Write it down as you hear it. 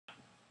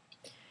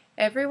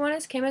Everyone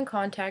has come in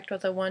contact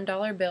with a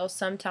 $1 bill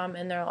sometime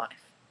in their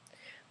life.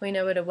 We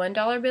know what a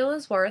 $1 bill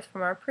is worth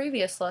from our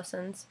previous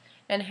lessons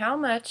and how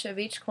much of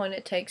each coin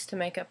it takes to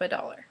make up a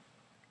dollar.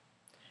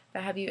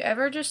 But have you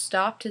ever just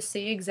stopped to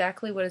see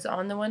exactly what is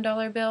on the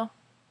 $1 bill?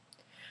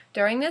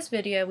 During this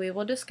video, we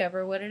will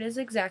discover what it is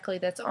exactly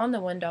that's on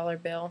the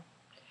 $1 bill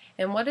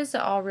and what does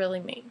it all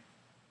really mean.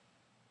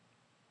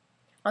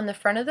 On the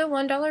front of the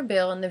 $1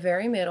 bill in the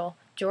very middle,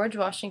 George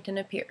Washington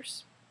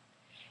appears.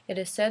 It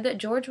is said that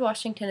George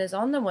Washington is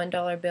on the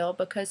 $1 bill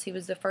because he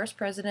was the first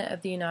president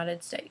of the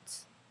United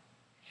States.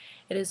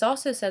 It is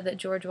also said that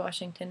George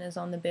Washington is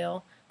on the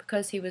bill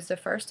because he was the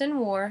first in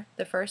war,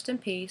 the first in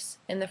peace,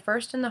 and the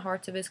first in the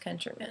hearts of his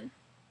countrymen.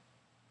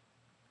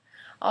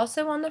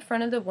 Also on the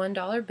front of the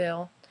 $1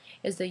 bill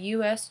is the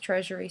U.S.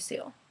 Treasury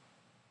seal.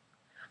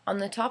 On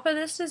the top of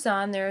this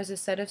design there is a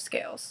set of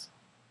scales.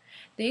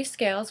 These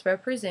scales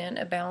represent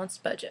a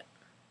balanced budget.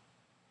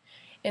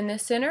 In the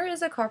center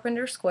is a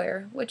carpenter's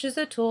square, which is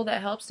a tool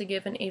that helps to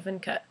give an even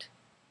cut.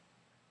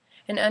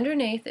 And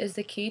underneath is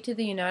the key to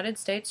the United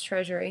States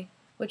Treasury,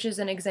 which is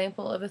an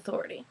example of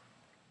authority.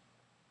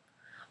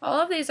 All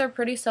of these are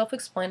pretty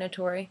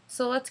self-explanatory,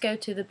 so let's go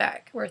to the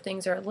back, where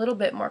things are a little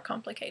bit more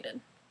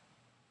complicated.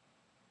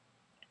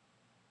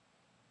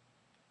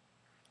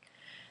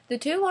 The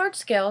two large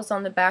scales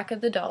on the back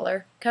of the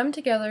dollar come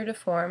together to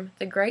form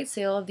the Great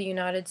Seal of the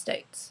United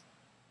States.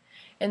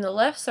 In the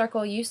left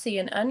circle you see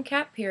an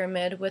uncapped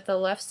pyramid with the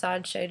left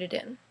side shaded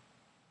in.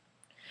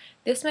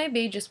 This may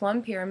be just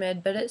one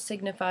pyramid, but it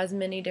signifies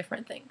many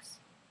different things.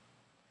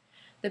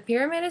 The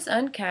pyramid is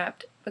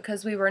uncapped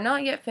because we were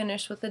not yet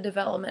finished with the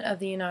development of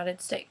the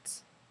United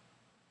States.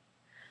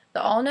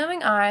 The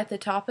all-knowing eye at the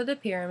top of the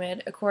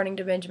pyramid, according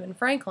to Benjamin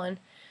Franklin,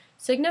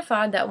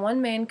 signified that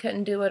one man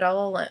couldn't do it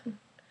all alone,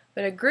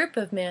 but a group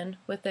of men,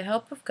 with the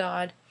help of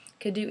God,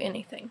 could do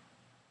anything.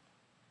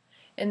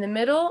 In the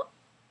middle,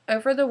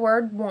 over the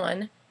word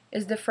one,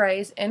 is the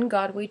phrase, "In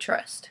God we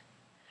trust."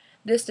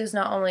 This does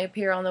not only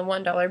appear on the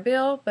 $1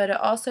 bill, but it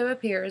also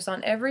appears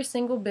on every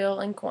single bill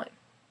and coin.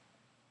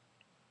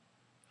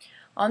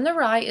 On the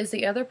right is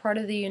the other part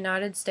of the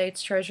United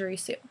States Treasury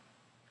seal.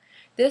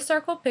 This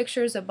circle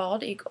pictures a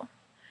bald eagle.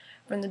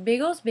 From the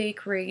eagle's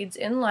beak reads,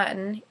 in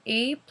Latin,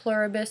 E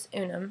pluribus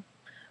unum,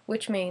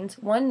 which means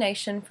one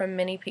nation from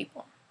many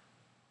people.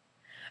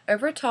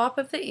 Over top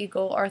of the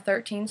eagle are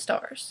 13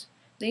 stars.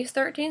 These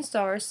 13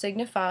 stars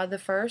signify the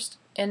first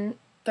in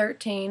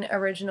 13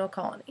 original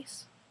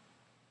colonies.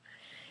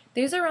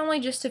 These are only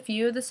just a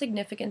few of the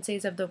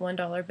significances of the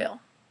 $1 bill.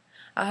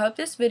 I hope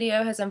this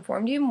video has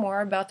informed you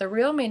more about the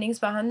real meanings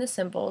behind the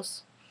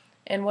symbols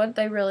and what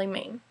they really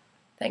mean.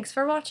 Thanks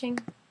for watching.